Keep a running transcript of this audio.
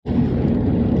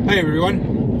Hey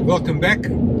everyone, welcome back.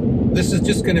 This is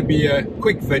just going to be a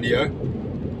quick video,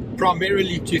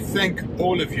 primarily to thank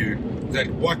all of you that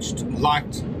watched,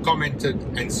 liked, commented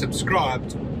and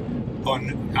subscribed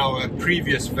on our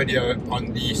previous video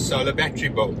on the solar battery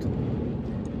build.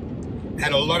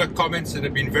 Had a lot of comments that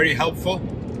have been very helpful.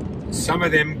 Some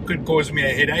of them could cause me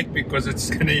a headache because it's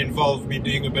going to involve me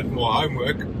doing a bit more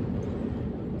homework,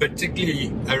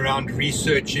 particularly around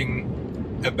researching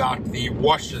about the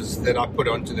washers that I put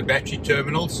onto the battery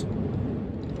terminals.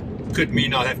 Could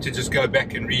mean I'll have to just go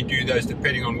back and redo those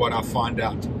depending on what I find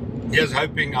out. Here's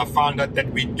hoping I find out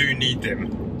that we do need them.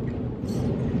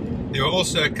 There were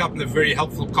also a couple of very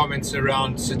helpful comments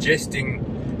around suggesting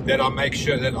that I make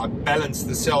sure that I balance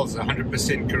the cells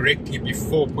 100% correctly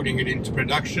before putting it into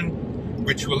production,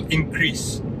 which will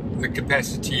increase the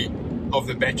capacity of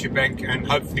the battery bank and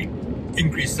hopefully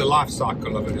increase the life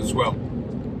cycle of it as well.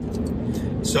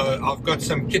 So I've got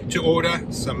some kit to order,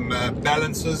 some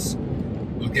balancers.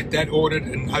 I'll get that ordered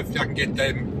and hopefully I can get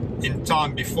them in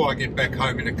time before I get back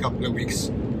home in a couple of weeks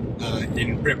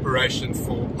in preparation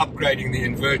for upgrading the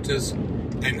inverters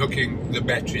and hooking the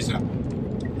batteries up.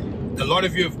 A lot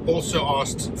of you have also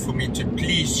asked for me to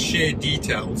please share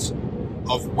details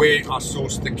of where I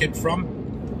sourced the kit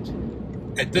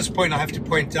from. At this point I have to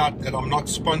point out that I'm not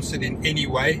sponsored in any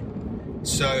way,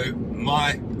 so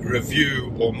my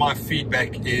review or my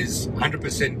feedback is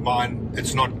 100% mine.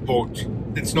 It's not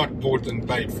bought and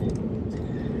paid for.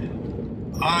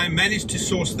 I managed to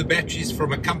source the batteries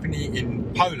from a company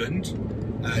in Poland,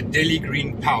 Delhi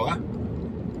Green Power.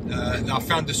 I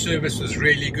found the service was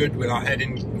really good. When I had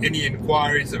any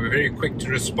inquiries, they were very quick to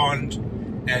respond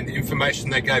and the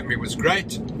information they gave me was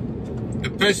great.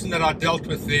 The person that I dealt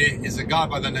with there is a guy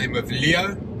by the name of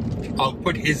Leo. I'll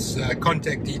put his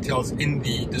contact details in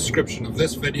the description of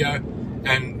this video,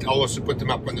 and I'll also put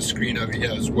them up on the screen over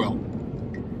here as well.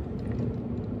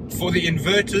 For the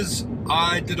inverters,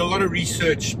 I did a lot of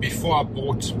research before I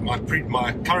bought my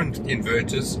current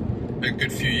inverters a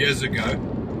good few years ago,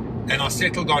 and I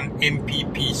settled on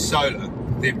MPP Solar.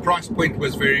 Their price point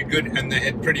was very good and they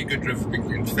had pretty good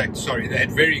they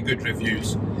had very good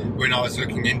reviews when I was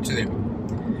looking into them.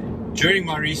 During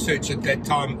my research at that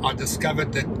time, I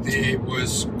discovered that there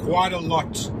was quite a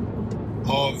lot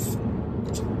of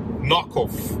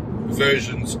knockoff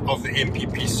versions of the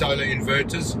MPP solar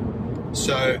inverters.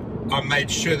 So I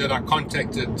made sure that I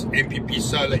contacted MPP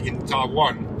Solar in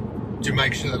Taiwan to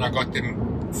make sure that I got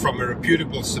them from a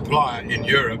reputable supplier in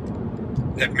Europe.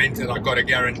 That meant that I got a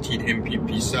guaranteed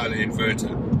MPP solar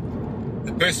inverter.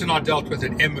 The person I dealt with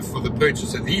at Emma for the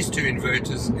purchase of these two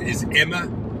inverters is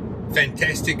Emma.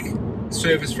 Fantastic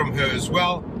service from her as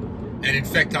well, and in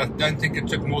fact I don't think it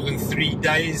took more than 3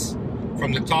 days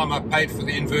from the time I paid for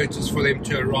the inverters for them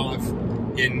to arrive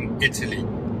in Italy.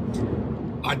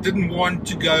 I didn't want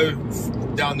to go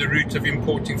down the route of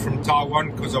importing from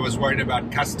Taiwan because I was worried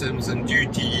about customs and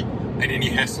duty and any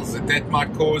hassles that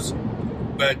might cause,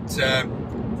 but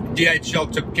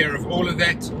DHL took care of all of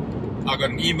that. I got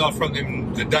an email from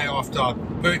them the day after I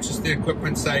purchased the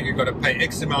equipment saying you've got to pay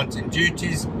X amount in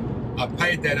duties. I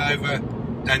paid that over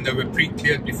and they were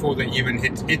pre-cleared before they even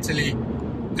hit Italy,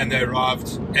 and they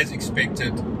arrived as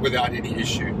expected without any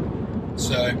issue.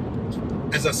 So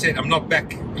as I said, I'm not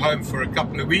back home for a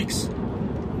couple of weeks,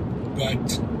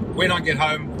 but when I get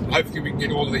home hopefully we can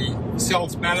get all the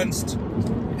cells balanced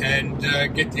and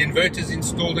get the inverters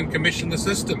installed and commission the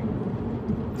system.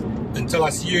 Until I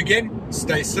see you again,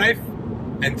 stay safe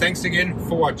and thanks again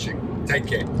for watching. Take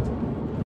care.